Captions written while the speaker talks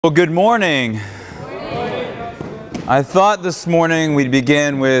Well, good morning. I thought this morning we'd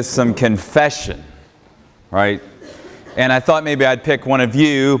begin with some confession, right? And I thought maybe I'd pick one of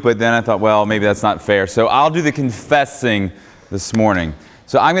you, but then I thought, well, maybe that's not fair. So I'll do the confessing this morning.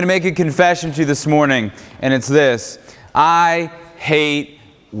 So I'm going to make a confession to you this morning, and it's this. I hate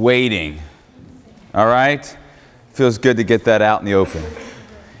waiting. All right? Feels good to get that out in the open.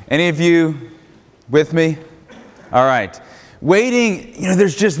 Any of you with me? All right. Waiting,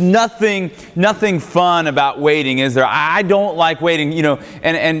 there's just nothing fun about waiting, is there? I don't like waiting,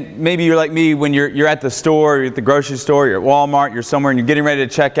 and maybe you're like me when you're at the store, you're at the grocery store, you're at Walmart, you're somewhere and you're getting ready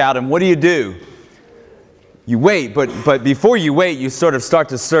to check out, and what do? You wait, but before you wait, you sort of start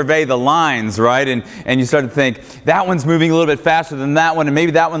to survey the lines, right? And you start to think, that one's moving a little bit faster than that one, and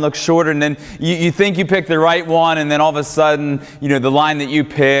maybe that one looks shorter, and then you think you picked the right one, and then all of a sudden, the line that you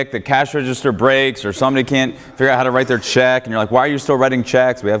pick, the cash register breaks, or somebody can't figure out how to write their check, and you're like, why are you still writing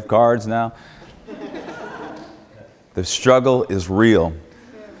checks? We have cards now. The struggle is real.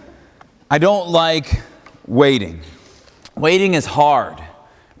 I don't like waiting. Waiting is hard.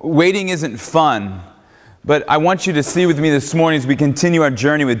 Waiting isn't fun. But I want you to see with me this morning as we continue our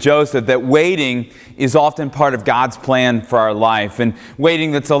journey with Joseph that waiting is often part of God's plan for our life. And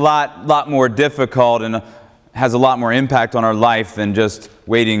waiting that's a lot more difficult and has a lot more impact on our life than just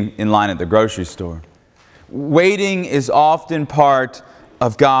waiting in line at the grocery store. Waiting is often part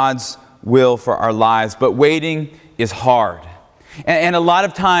of God's will for our lives, but waiting is hard. And a lot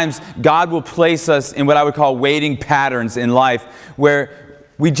of times God will place us in what I would call waiting patterns in life where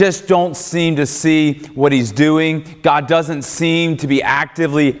we just don't seem to see what He's doing. God doesn't seem to be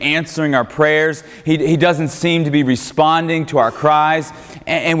actively answering our prayers. He doesn't seem to be responding to our cries.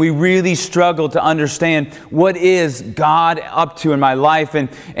 And we really struggle to understand what is God up to in my life. And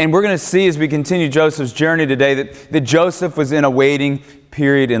we're going to see as we continue Joseph's journey today that Joseph was in a waiting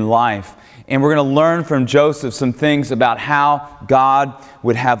period in life. And we're going to learn from Joseph some things about how God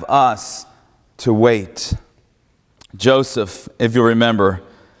would have us to wait. Joseph, if you'll remember,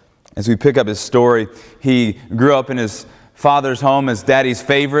 as we pick up his story, he grew up in his father's home as daddy's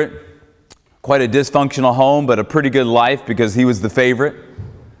favorite. Quite a dysfunctional home, but a pretty good life because he was the favorite.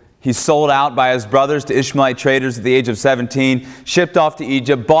 He's sold out by his brothers to Ishmaelite traders at the age of 17, shipped off to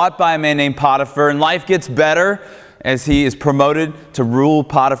Egypt, bought by a man named Potiphar, and life gets better as he is promoted to rule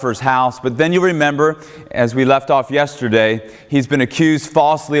Potiphar's house. But then you remember, as we left off yesterday, he's been accused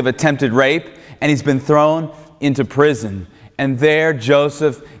falsely of attempted rape, and he's been thrown into prison. And there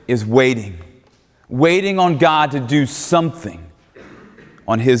Joseph is waiting on God to do something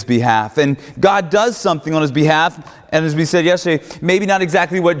on his behalf. And God does something on his behalf, and as we said yesterday, maybe not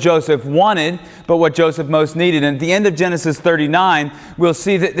exactly what Joseph wanted, but what Joseph most needed. And at the end of Genesis 39, we'll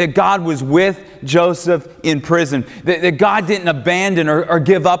see that God was with Joseph in prison, that God didn't abandon or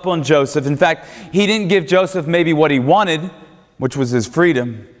give up on Joseph. In fact, He didn't give Joseph maybe what he wanted, which was his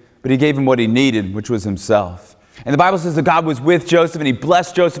freedom, but He gave him what he needed, which was himself. And the Bible says that God was with Joseph and He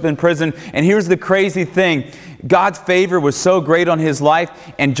blessed Joseph in prison. And here's the crazy thing. God's favor was so great on his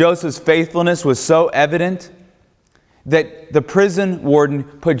life and Joseph's faithfulness was so evident that the prison warden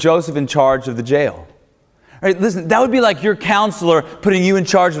put Joseph in charge of the jail. All right, listen, that would be like your counselor putting you in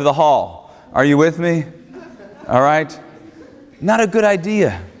charge of the hall. Are you with me? All right? Not a good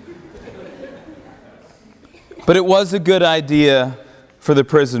idea. But it was a good idea for the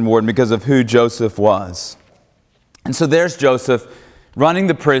prison warden because of who Joseph was. And so there's Joseph running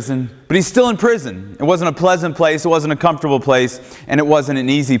the prison, but he's still in prison. It wasn't a pleasant place, it wasn't a comfortable place, and it wasn't an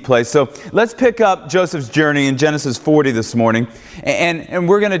easy place. So let's pick up Joseph's journey in Genesis 40 this morning, and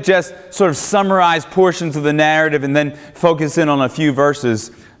we're going to just sort of summarize portions of the narrative and then focus in on a few verses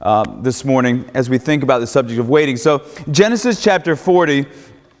this morning as we think about the subject of waiting. So Genesis chapter 40,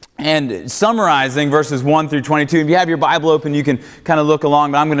 and summarizing verses 1 through 22. If you have your Bible open, you can kind of look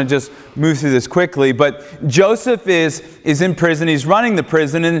along, but I'm going to just move through this quickly. But Joseph is in prison. He's running the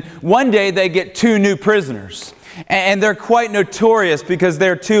prison, and one day they get two new prisoners. And they're quite notorious because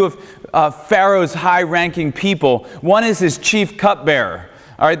they're two of Pharaoh's high-ranking people. One is his chief cupbearer.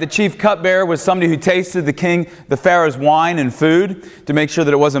 All right, the chief cupbearer was somebody who tasted the Pharaoh's wine and food to make sure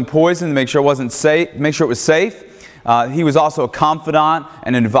that it wasn't poisoned, to make sure it wasn't safe, make sure it was safe. He was also a confidant,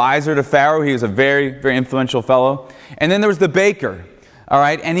 an advisor to Pharaoh. He was a very, very influential fellow. And then there was the baker, all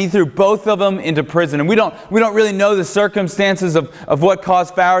right, and he threw both of them into prison. And we don't really know the circumstances of what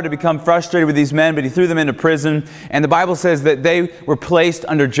caused Pharaoh to become frustrated with these men, but he threw them into prison. And the Bible says that they were placed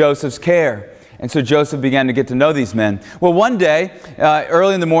under Joseph's care. And so Joseph began to get to know these men. Well, one day,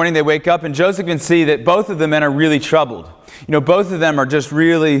 early in the morning, they wake up, and Joseph can see that both of the men are really troubled. Both of them are just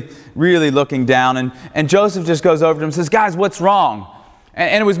really, really looking down. And Joseph just goes over to them and says, guys, what's wrong?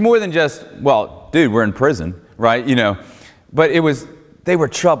 And it was more than just, well, dude, we're in prison, right? But they were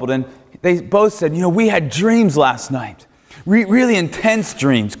troubled. And they both said, we had dreams last night. Really intense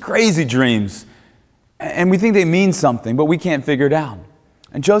dreams, crazy dreams. And we think they mean something, but we can't figure it out.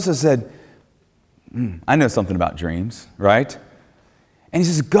 And Joseph said, I know something about dreams, right? And he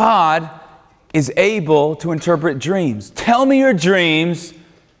says, God is able to interpret dreams. Tell me your dreams,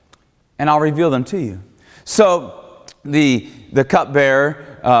 and I'll reveal them to you. So the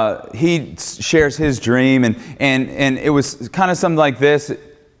cupbearer, he shares his dream, and it was kind of something like this.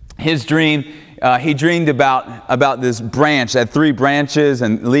 His dream, he dreamed about this branch that had 3 branches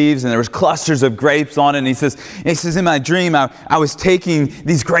and leaves, and there was clusters of grapes on it. And he says, in my dream, I was taking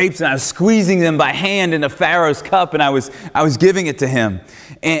these grapes and I was squeezing them by hand into Pharaoh's cup, and I was giving it to him.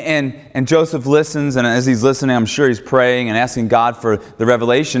 And Joseph listens, and as he's listening, I'm sure he's praying and asking God for the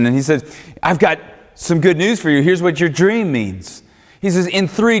revelation. And he says, I've got some good news for you. Here's what your dream means. He says, in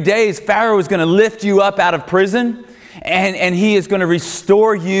 3 days, Pharaoh is going to lift you up out of prison, and he is going to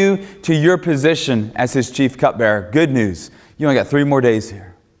restore you to your position as his chief cupbearer. Good news. You only got 3 more days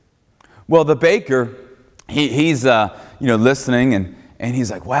here. Well, the baker, he's listening, and he's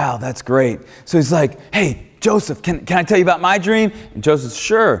like, wow, that's great. So he's like, hey, Joseph, can I tell you about my dream? And Joseph,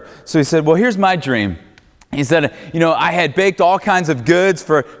 sure. So he said, well, here's my dream. He said, I had baked all kinds of goods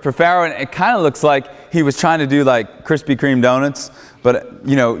for Pharaoh, and it kind of looks like he was trying to do like Krispy Kreme donuts, but,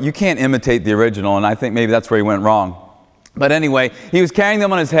 you can't imitate the original, and I think maybe that's where he went wrong. But anyway, he was carrying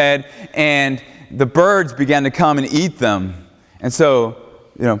them on his head, and the birds began to come and eat them. And so,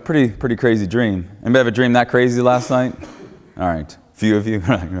 pretty crazy dream. Anybody have a dream that crazy last night? All right, few of you.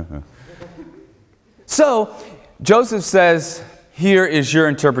 So, Joseph says, here is your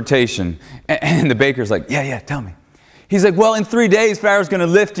interpretation. And the baker's like, yeah, tell me. He's like, well, in 3 days, Pharaoh's going to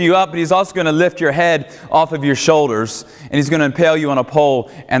lift you up, but he's also going to lift your head off of your shoulders, and he's going to impale you on a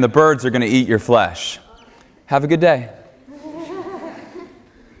pole, and the birds are going to eat your flesh. Have a good day.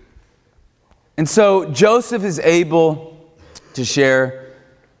 And so Joseph is able to share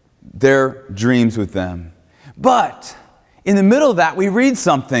their dreams with them. But in the middle of that, we read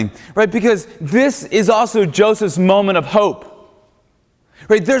something, right? Because this is also Joseph's moment of hope.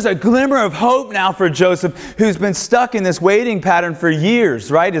 Right? There's a glimmer of hope now for Joseph, who's been stuck in this waiting pattern for years,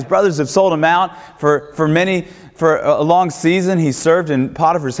 right? His brothers have sold him out for a long season. He served in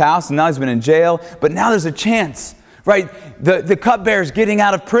Potiphar's house, and now he's been in jail. But now there's a chance. Right, the cupbearer's getting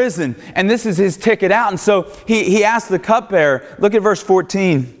out of prison, and this is his ticket out. And so he asked the cupbearer, look at verse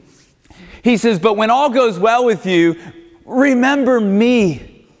 14. He says, but when all goes well with you, remember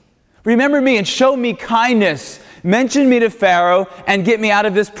me. Remember me and show me kindness. Mention me to Pharaoh and get me out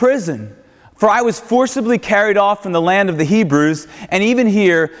of this prison. For I was forcibly carried off from the land of the Hebrews, and even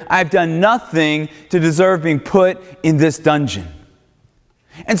here I've done nothing to deserve being put in this dungeon.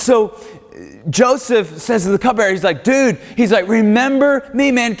 And so Joseph says to the cupbearer, he's like, dude, remember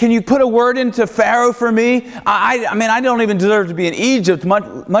me, man. Can you put a word into Pharaoh for me? I don't even deserve to be in Egypt,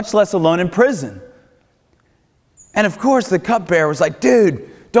 much less alone in prison. And of course, the cupbearer was like, dude,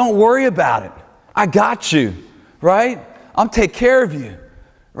 don't worry about it. I got you, right? I'll take care of you,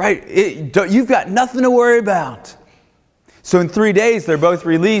 right? You've got nothing to worry about. So in 3 days, they're both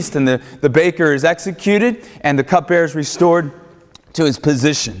released, and the baker is executed, and the cupbearer is restored to his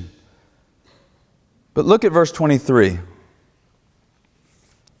position. But look at verse 23.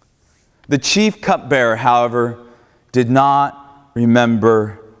 The chief cupbearer, however, did not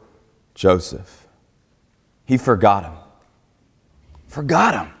remember Joseph. He forgot him.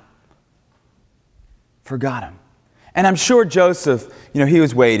 Forgot him. And I'm sure Joseph, he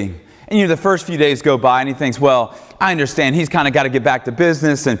was waiting. And the first few days go by, and he thinks, well, I understand. He's kind of got to get back to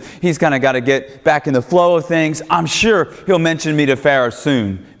business, and he's kind of got to get back in the flow of things. I'm sure he'll mention me to Pharaoh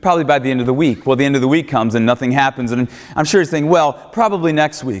soon, probably by the end of the week. Well, the end of the week comes and nothing happens, and I'm sure he's thinking, well, probably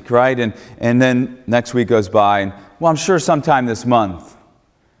next week, right? And then next week goes by, and well, I'm sure sometime this month.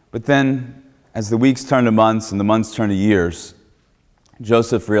 But then, as the weeks turn to months and the months turn to years,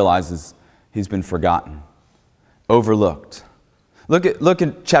 Joseph realizes he's been forgotten, overlooked. Look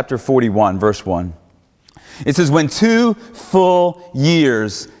at chapter 41, verse 1. It says, when 2 full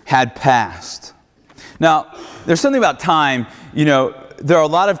years had passed. Now, there's something about time, there are a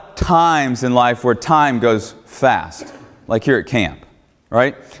lot of times in life where time goes fast, like here at camp,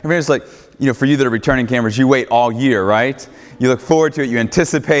 right? I mean, it's like, for you that are returning campers, you wait all year, right? You look forward to it, you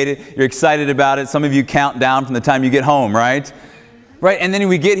anticipate it, you're excited about it. Some of you count down from the time you get home, right? Right, and then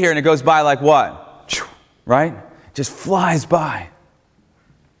we get here and it goes by like what? Right? Just flies by.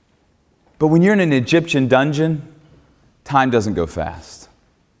 But when you're in an Egyptian dungeon, time doesn't go fast.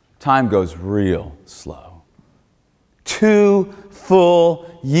 Time goes real slow. 2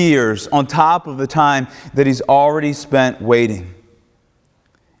 full years on top of the time that he's already spent waiting.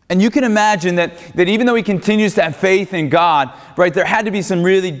 And you can imagine that even though he continues to have faith in God, right, there had to be some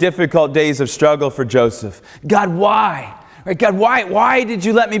really difficult days of struggle for Joseph. God, why? Right, God, why did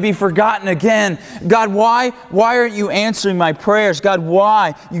you let me be forgotten again? God, why aren't you answering my prayers? God,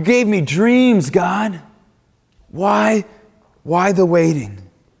 why? You gave me dreams, God. Why the waiting?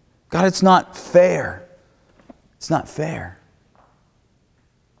 God, it's not fair. It's not fair.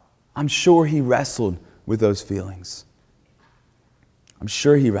 I'm sure he wrestled with those feelings. I'm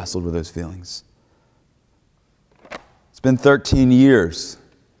sure he wrestled with those feelings. It's been 13 years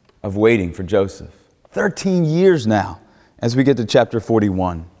of waiting for Joseph. 13 years now as we get to chapter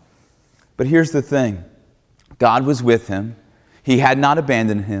 41. But here's the thing. God was with him. He had not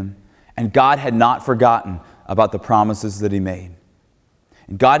abandoned him. And God had not forgotten about the promises that he made.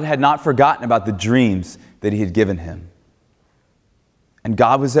 And God had not forgotten about the dreams that he had given him. And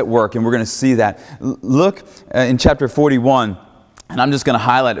God was at work, and we're going to see that. Look in chapter 41, and I'm just going to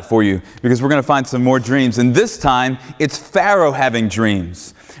highlight it for you because we're going to find some more dreams. And this time, it's Pharaoh having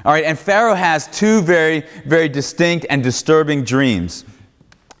dreams. All right, and Pharaoh has two very, very distinct and disturbing dreams.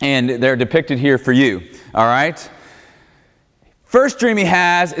 And they're depicted here for you. All right? First dream he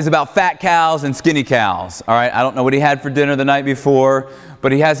has is about fat cows and skinny cows. All right, I don't know what he had for dinner the night before,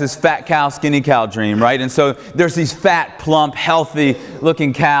 but he has this fat cow, skinny cow dream, right? And so there's these fat, plump, healthy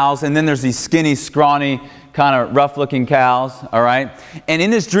looking cows, and then there's these skinny, scrawny, kind of rough looking cows, all right? And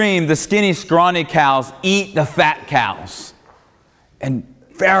in his dream, the skinny, scrawny cows eat the fat cows. And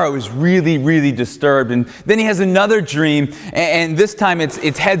Pharaoh is really, really disturbed. And then he has another dream, and this time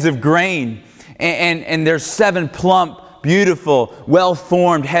it's heads of grain. And there's 7 plump, beautiful,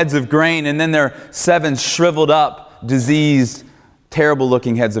 well-formed heads of grain, and then there are 7 shriveled up, diseased,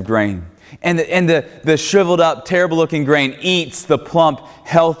 terrible-looking heads of grain. And the shriveled up, terrible-looking grain eats the plump,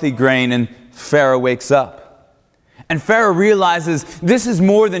 healthy grain, and Pharaoh wakes up. And Pharaoh realizes this is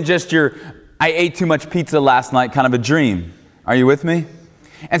more than just your, I ate too much pizza last night kind of a dream. Are you with me?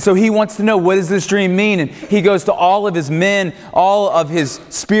 And so he wants to know, what does this dream mean? And he goes to all of his men, all of his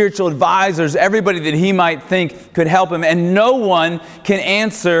spiritual advisors, everybody that he might think could help him. And no one can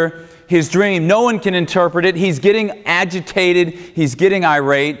answer his dream. No one can interpret it. He's getting agitated. He's getting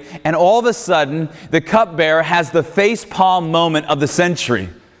irate. And all of a sudden, the cupbearer has the facepalm moment of the century.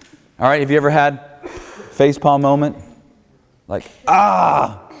 All right, have you ever had facepalm moment? Like,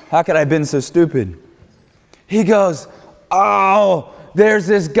 how could I have been so stupid? He goes, there's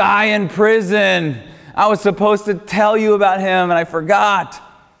this guy in prison. I was supposed to tell you about him and I forgot.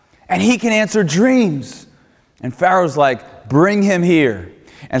 And he can answer dreams. And Pharaoh's like, bring him here.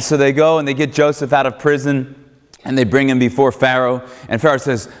 And so they go and they get Joseph out of prison and they bring him before Pharaoh. And Pharaoh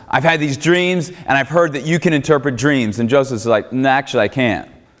says, I've had these dreams and I've heard that you can interpret dreams. And Joseph's like, no, actually I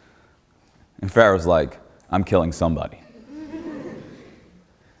can't. And Pharaoh's like, I'm killing somebody.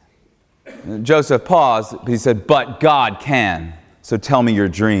 Joseph paused. He said, but God can. So tell me your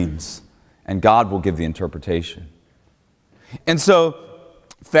dreams, and God will give the interpretation. And so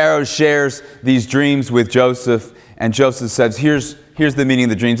Pharaoh shares these dreams with Joseph, and Joseph says, here's the meaning of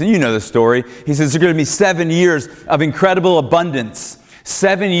the dreams. And you know the story. He says, there's going to be 7 years of incredible abundance.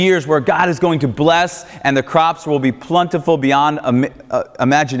 7 years where God is going to bless, and the crops will be plentiful beyond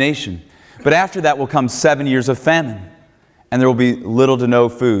imagination. But after that will come 7 years of famine, and there will be little to no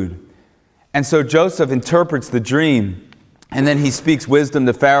food. And so Joseph interprets the dream. And then he speaks wisdom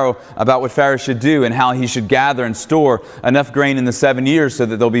to Pharaoh about what Pharaoh should do and how he should gather and store enough grain in the 7 years so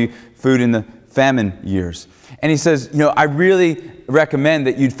that there'll be food in the famine years. And he says, I really recommend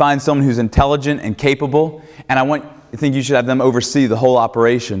that you'd find someone who's intelligent and capable, and I think you should have them oversee the whole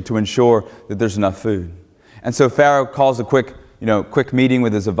operation to ensure that there's enough food. And so Pharaoh calls a quick meeting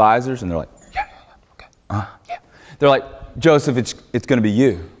with his advisors, and they're like, yeah. They're like, Joseph, it's going to be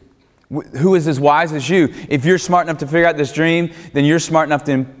you. Who is as wise as you? If you're smart enough to figure out this dream, then you're smart enough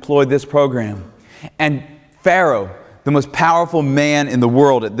to employ this program. And Pharaoh, the most powerful man in the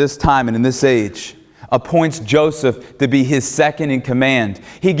world at this time and in this age, appoints Joseph to be his second in command.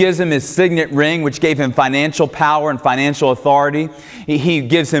 He gives him his signet ring, which gave him financial power and financial authority. He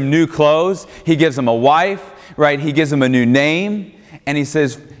gives him new clothes. He gives him a wife, right? He gives him a new name. And he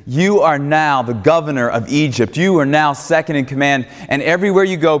says, you are now the governor of Egypt. You are now second in command. And everywhere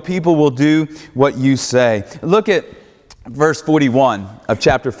you go, people will do what you say. Look at verse 41 of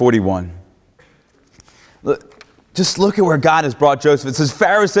chapter 41. Just look at where God has brought Joseph. It says,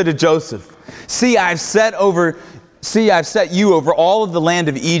 Pharaoh said to Joseph, See, I've set you over all of the land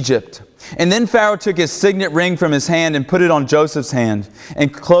of Egypt. And then Pharaoh took his signet ring from his hand and put it on Joseph's hand,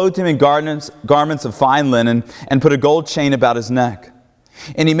 and clothed him in garments of fine linen, and put a gold chain about his neck.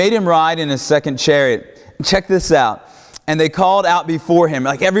 And he made him ride in his second chariot. Check this out. And they called out before him.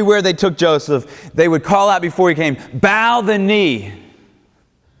 Like everywhere they took Joseph, they would call out before he came, "Bow the knee."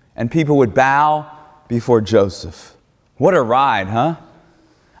 And people would bow before Joseph. What a ride, huh?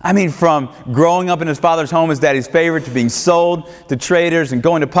 I mean, from growing up in his father's home as daddy's favorite, to being sold to traders and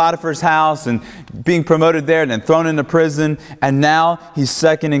going to Potiphar's house and being promoted there and then thrown into prison. And now he's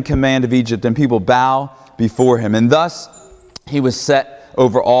second in command of Egypt, and people bow before him. And thus he was set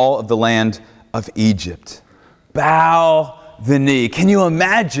over all of the land of Egypt. Bow the knee. Can you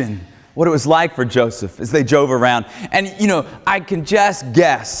imagine what it was like for Joseph as they drove around? And you know, I can just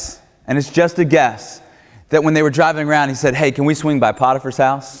guess, and it's just a guess, that when they were driving around, he said, "Hey, can we swing by Potiphar's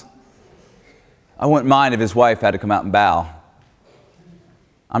house? I wouldn't mind if his wife had to come out and bow."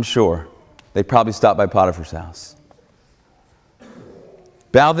 I'm sure they probably stopped by Potiphar's house.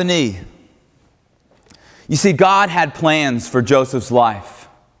 Bow the knee. You see, God had plans for Joseph's life.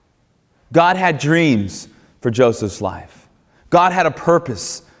 God had dreams for Joseph's life. God had a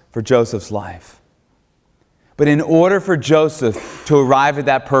purpose for Joseph's life. But in order for Joseph to arrive at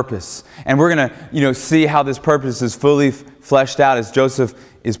that purpose, and we're going to see how this purpose is fully fleshed out as Joseph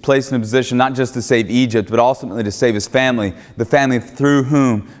is placed in a position not just to save Egypt, but ultimately to save his family, the family through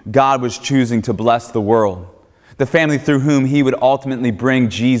whom God was choosing to bless the world, the family through whom he would ultimately bring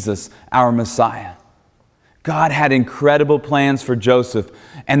Jesus, our Messiah. God had incredible plans for Joseph,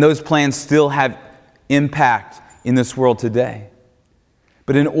 and those plans still have impact in this world today.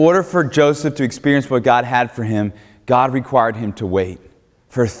 But in order for Joseph to experience what God had for him, God required him to wait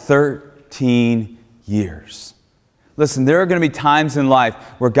for 13 years. Listen, there are going to be times in life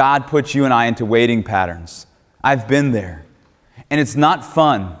where God puts you and I into waiting patterns. I've been there. And it's not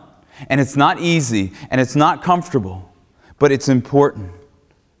fun, and it's not easy, and it's not comfortable, but it's important.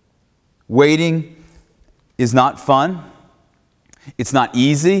 Waiting is not fun. It's not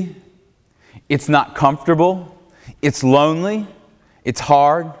easy. It's not comfortable. It's lonely. It's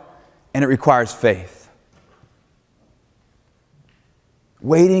hard, and it requires faith.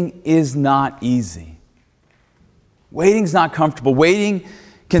 Waiting is not easy. Waiting's not comfortable. Waiting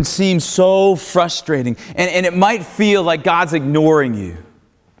can seem so frustrating, and it might feel like God's ignoring you.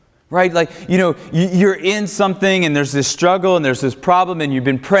 Right? Like, you're in something, and there's this struggle, and there's this problem, and you've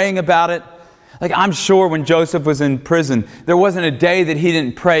been praying about it. Like, I'm sure when Joseph was in prison, there wasn't a day that he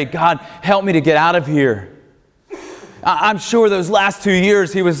didn't pray, "God, help me to get out of here." I'm sure those last 2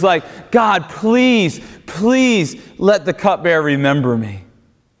 years he was like, "God, please, please let the cupbearer remember me."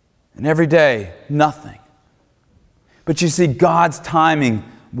 And every day, nothing. But you see, God's timing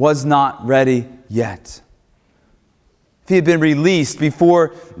was not ready yet. If he had been released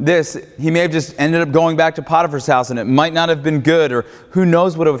before this, he may have just ended up going back to Potiphar's house, and it might not have been good, or who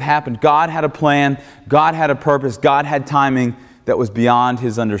knows what would have happened. God had a plan. God had a purpose. God had timing that was beyond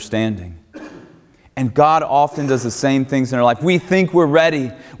his understanding. And God often does the same things in our life. We think we're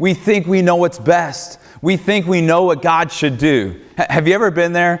ready. We think we know what's best. We think we know what God should do. Have you ever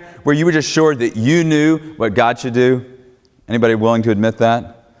been there where you were just sure that you knew what God should do? Anybody willing to admit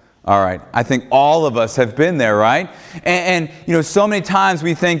that? All right. I think all of us have been there, right? And so many times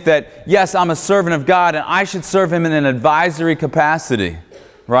we think that, yes, I'm a servant of God and I should serve him in an advisory capacity,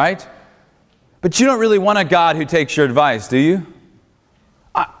 right? But you don't really want a God who takes your advice, do you?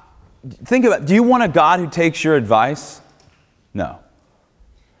 Think about it. Do you want a God who takes your advice? No.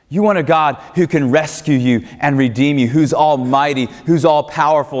 You want a God who can rescue you and redeem you, who's almighty, who's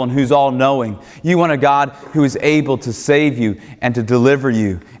all-powerful, and who's all-knowing. You want a God who is able to save you and to deliver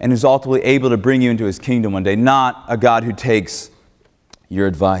you, and who's ultimately able to bring you into his kingdom one day, not a God who takes your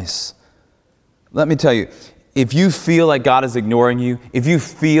advice. Let me tell you, if you feel like God is ignoring you, if you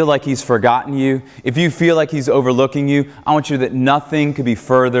feel like he's forgotten you, if you feel like he's overlooking you, I want you to know that nothing could be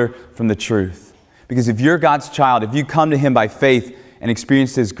further from the truth. Because if you're God's child, if you come to him by faith and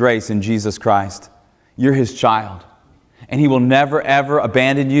experience his grace in Jesus Christ, you're his child. And he will never, ever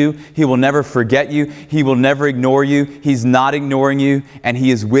abandon you. He will never forget you. He will never ignore you. He's not ignoring you, and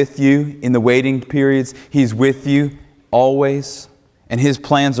he is with you in the waiting periods. He's with you always. And his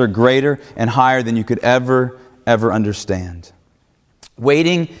plans are greater and higher than you could ever understand.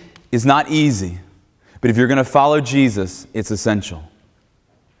 Waiting is not easy, but if you're going to follow Jesus, it's essential.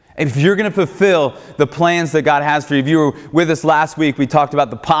 And if you're going to fulfill the plans that God has for you, if you were with us last week, we talked about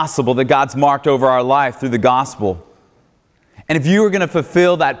the possible that God's marked over our life through the gospel. And if you are going to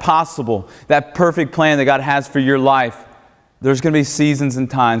fulfill that possible, that perfect plan that God has for your life, There's going to be seasons and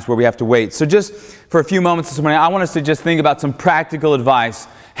times where we have to wait. So just for a few moments this morning, I want us to just think about some practical advice.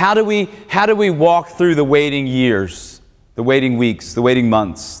 How do we walk through the waiting years, the waiting weeks, the waiting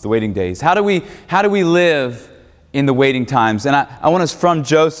months, the waiting days? How do we live in the waiting times? And I want us from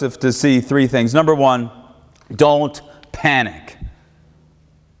Joseph to see three things. Number one, don't panic.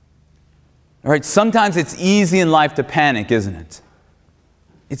 All right, sometimes it's easy in life to panic, isn't it?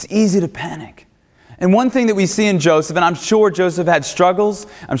 It's easy to panic. And one thing that we see in Joseph, and I'm sure Joseph had struggles,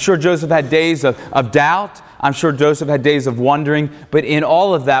 I'm sure Joseph had days of doubt, I'm sure Joseph had days of wondering, but in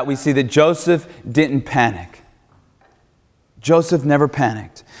all of that we see that Joseph didn't panic. Joseph never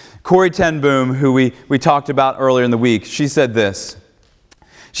panicked. Corrie ten Boom, who we talked about earlier in the week, she said this.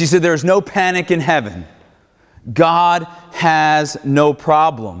 She said, "There's no panic in heaven. God has no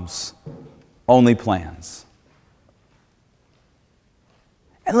problems, only plans."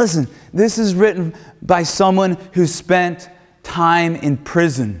 And listen, this is written by someone who spent time in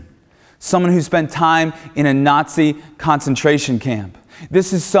prison, someone who spent time in a Nazi concentration camp.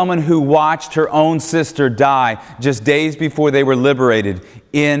 This is someone who watched her own sister die just days before they were liberated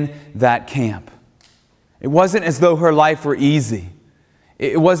in that camp. It wasn't as though her life were easy.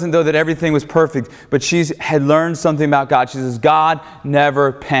 It wasn't though that everything was perfect, but she had learned something about God. She says, God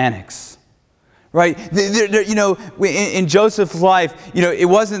never panics. Right? In Joseph's life, it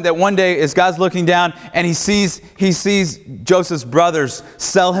wasn't that one day as God's looking down and he sees Joseph's brothers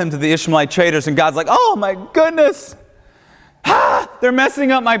sell him to the Ishmaelite traders, and God's like, oh my goodness, they're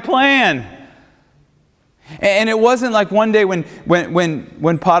messing up my plan. And it wasn't like one day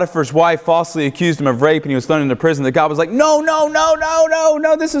when Potiphar's wife falsely accused him of rape and he was thrown into prison that God was like,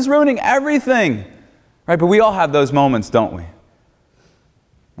 no, this is ruining everything. Right? But we all have those moments, don't we?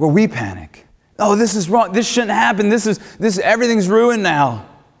 Where we panic. Oh, this is wrong. This shouldn't happen. Everything's ruined now.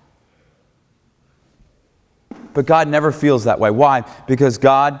 But God never feels that way. Why? Because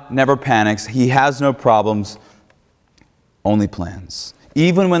God never panics. He has no problems, only plans.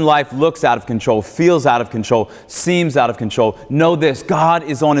 Even when life looks out of control, feels out of control, seems out of control, know this: God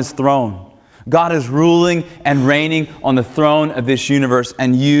is on His throne. God is ruling and reigning on the throne of this universe,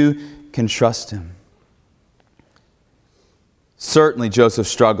 and you can trust Him. Certainly Joseph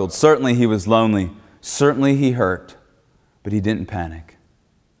struggled. Certainly he was lonely. Certainly he hurt. But he didn't panic.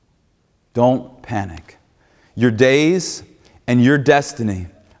 Don't panic. Your days and your destiny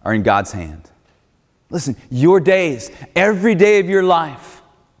are in God's hand. Listen, your days, every day of your life,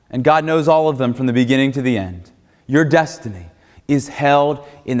 and God knows all of them from the beginning to the end, your destiny is held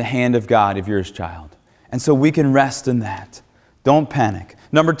in the hand of God if you're His child. And so we can rest in that. Don't panic.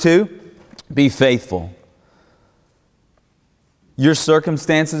 Number two, be faithful. Your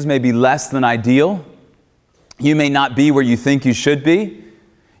circumstances may be less than ideal. You may not be where you think you should be.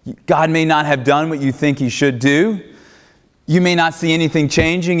 God may not have done what you think He should do. You may not see anything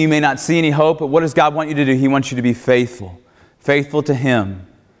changing. You may not see any hope. But what does God want you to do? He wants you to be faithful. Faithful to Him.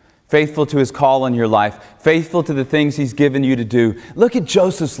 Faithful to His call in your life. Faithful to the things He's given you to do. Look at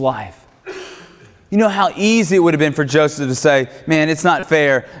Joseph's life. You know how easy it would have been for Joseph to say, man, it's not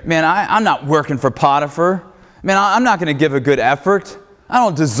fair. Man, I'm not working for Potiphar. Man, I'm not going to give a good effort. I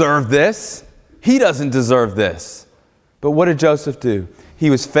don't deserve this. He doesn't deserve this. But what did Joseph do? He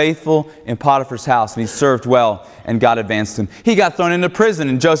was faithful in Potiphar's house, and he served well, and God advanced him. He got thrown into prison,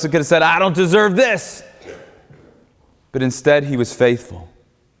 and Joseph could have said, I don't deserve this. But instead, he was faithful,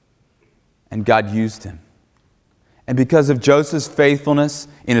 and God used him. And because of Joseph's faithfulness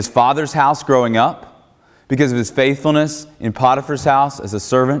in his father's house growing up, because of his faithfulness in Potiphar's house as a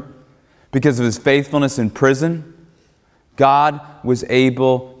servant, because of his faithfulness in prison, God was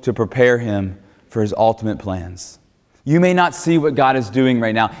able to prepare him for His ultimate plans. You may not see what God is doing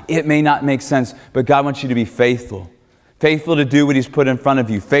right now. It may not make sense, but God wants you to be faithful. Faithful to do what He's put in front of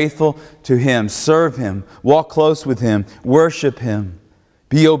you. Faithful to Him. Serve Him. Walk close with Him. Worship Him.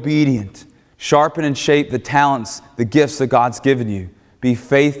 Be obedient. Sharpen and shape the talents, the gifts that God's given you. Be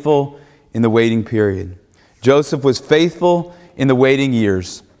faithful in the waiting period. Joseph was faithful in the waiting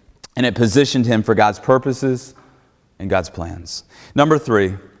years, and it positioned him for God's purposes and God's plans. Number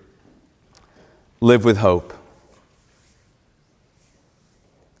three, live with hope.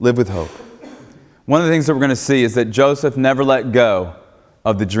 Live with hope. One of the things that we're going to see is that Joseph never let go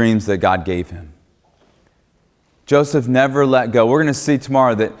of the dreams that God gave him. Joseph never let go. We're going to see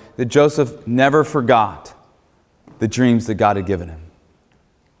tomorrow that Joseph never forgot the dreams that God had given him.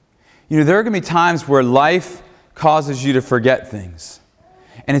 You know, there are going to be times where life causes you to forget things.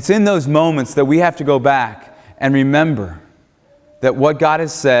 And it's in those moments that we have to go back and remember that what God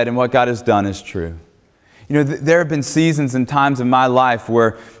has said and what God has done is true. You know, there have been seasons and times in my life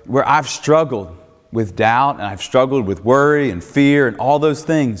where I've struggled with doubt, and I've struggled with worry and fear and all those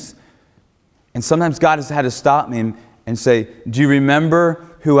things. And sometimes God has had to stop me and say, do you remember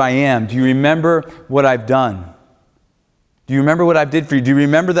who I am? Do you remember what I've done? Do you remember what I did for you? Do you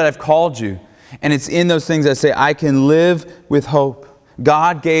remember that I've called you? And it's in those things I say, I can live with hope.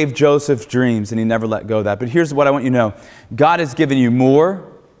 God gave Joseph dreams, and he never let go of that. But here's what I want you to know. God has given you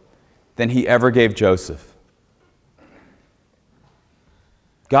more than he ever gave Joseph.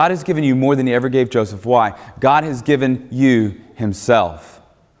 God has given you more than he ever gave Joseph. Why? God has given you himself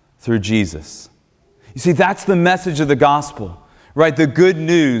through Jesus. You see, that's the message of the gospel, right? The good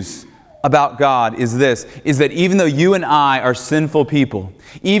news about God is this, is that even though you and I are sinful people,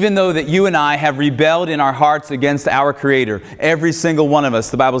 even though that you and I have rebelled in our hearts against our Creator, every single one of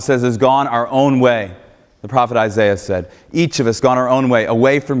us, the Bible says, has gone our own way. The prophet Isaiah said, each of us gone our own way,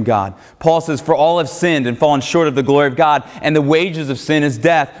 away from God. Paul says, for all have sinned and fallen short of the glory of God, and the wages of sin is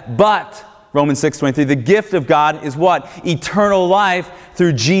death. But, Romans 6:23, the gift of God is what? Eternal life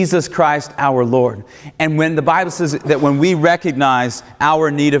through Jesus Christ our Lord. And when the Bible says that when we recognize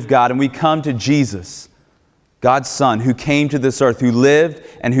our need of God and we come to Jesus, God's Son, who came to this earth, who lived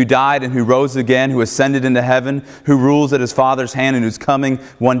and who died and who rose again, who ascended into heaven, who rules at his Father's hand and who's coming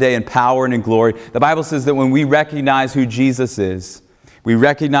one day in power and in glory. The Bible says that when we recognize who Jesus is, we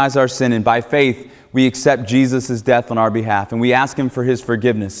recognize our sin, and by faith, we accept Jesus' death on our behalf, and we ask him for his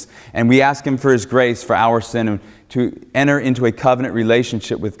forgiveness, and we ask him for his grace for our sin, and to enter into a covenant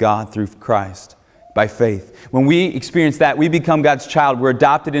relationship with God through Christ by faith. When we experience that, we become God's child. We're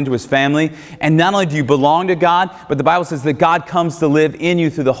adopted into his family, and not only do you belong to God, but the Bible says that God comes to live in you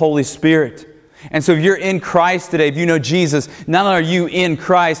through the Holy Spirit. And so if you're in Christ today, if you know Jesus, not only are you in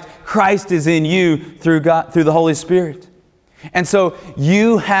Christ, Christ is in you through God, through the Holy Spirit. And so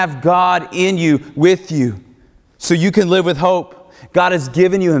you have God in you, with you, so you can live with hope. God has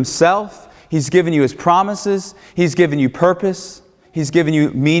given you himself. He's given you his promises. He's given you purpose. He's given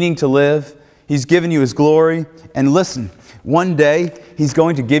you meaning to live. He's given you his glory. And listen, one day he's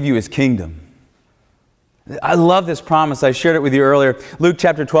going to give you his kingdom. I love this promise. I shared it with you earlier. Luke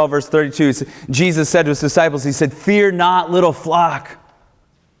chapter 12, verse 32. Jesus said to his disciples, he said, fear not, little flock.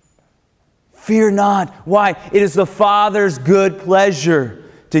 Fear not. Why? It is the Father's good pleasure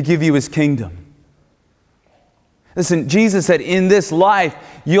to give you his kingdom. Listen, Jesus said, in this life,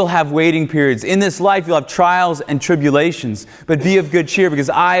 you'll have waiting periods. In this life, you'll have trials and tribulations. But be of good cheer, because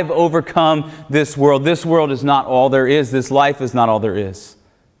I've overcome this world. This world is not all there is. This life is not all there is.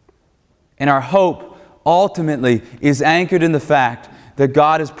 And our hope, ultimately, is anchored in the fact that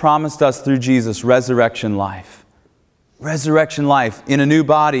God has promised us through Jesus resurrection life. Resurrection life in a new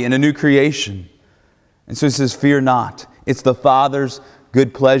body, in a new creation. And so he says, fear not. It's the Father's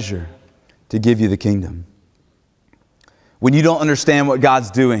good pleasure to give you the kingdom. When you don't understand what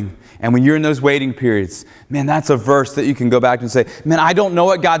God's doing, and when you're in those waiting periods, man, that's a verse that you can go back and say, man, I don't know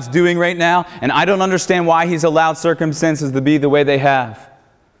what God's doing right now, and I don't understand why he's allowed circumstances to be the way they have.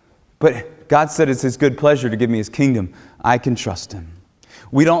 But God said it's his good pleasure to give me his kingdom. I can trust him.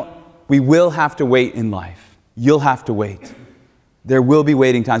 We will have to wait in life. You'll have to wait. There will be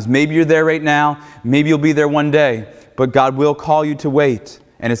waiting times. Maybe you're there right now. Maybe you'll be there one day. But God will call you to wait.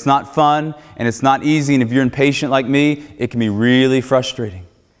 And it's not fun, and it's not easy. And if you're impatient like me, it can be really frustrating.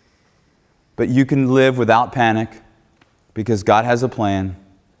 But you can live without panic because God has a plan.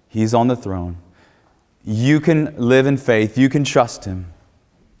 He's on the throne. You can live in faith. You can trust him.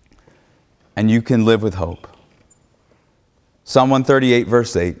 And you can live with hope. Psalm 138,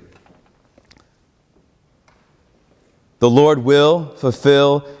 verse 8. The Lord will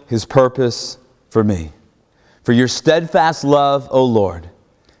fulfill his purpose for me. For your steadfast love, O Lord,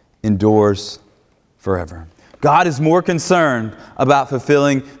 endures forever. God is more concerned about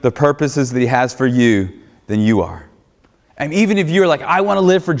fulfilling the purposes that he has for you than you are. And even if you're like, I want to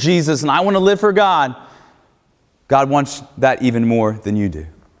live for Jesus and I want to live for God, God wants that even more than you do.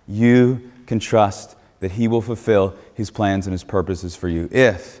 You can trust that he will fulfill his plans and his purposes for you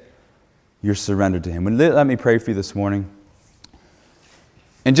if you're surrendered to him. Let me pray for you this morning.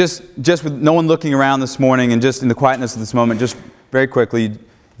 And just with no one looking around this morning and just in the quietness of this moment, just very quickly, if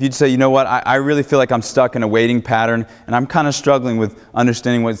you'd say, you know what, I really feel like I'm stuck in a waiting pattern and I'm kind of struggling with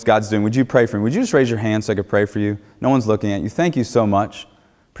understanding what God's doing. Would you pray for me? Would you just raise your hand so I could pray for you? No one's looking at you. Thank you so much.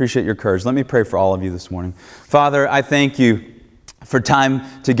 Appreciate your courage. Let me pray for all of you this morning. Father, I thank you for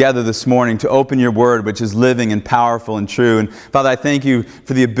time together this morning to open your word, which is living and powerful and true. And Father, I thank you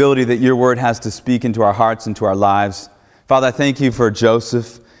for the ability that your word has to speak into our hearts and to our lives. Father, I thank you for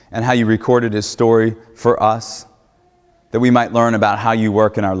Joseph and how you recorded his story for us, that we might learn about how you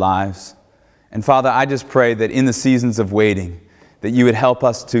work in our lives. And Father, I just pray that in the seasons of waiting, that you would help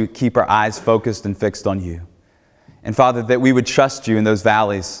us to keep our eyes focused and fixed on you. And Father, that we would trust you in those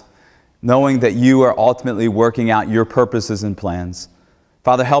valleys, knowing that you are ultimately working out your purposes and plans.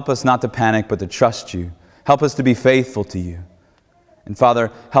 Father, help us not to panic, but to trust you. Help us to be faithful to you. And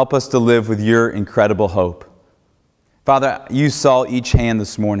Father, help us to live with your incredible hope. Father, you saw each hand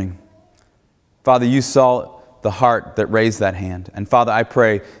this morning. Father, you saw the heart that raised that hand. And Father, I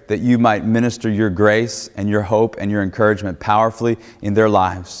pray that you might minister your grace and your hope and your encouragement powerfully in their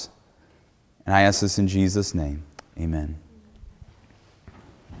lives. And I ask this in Jesus' name. Amen.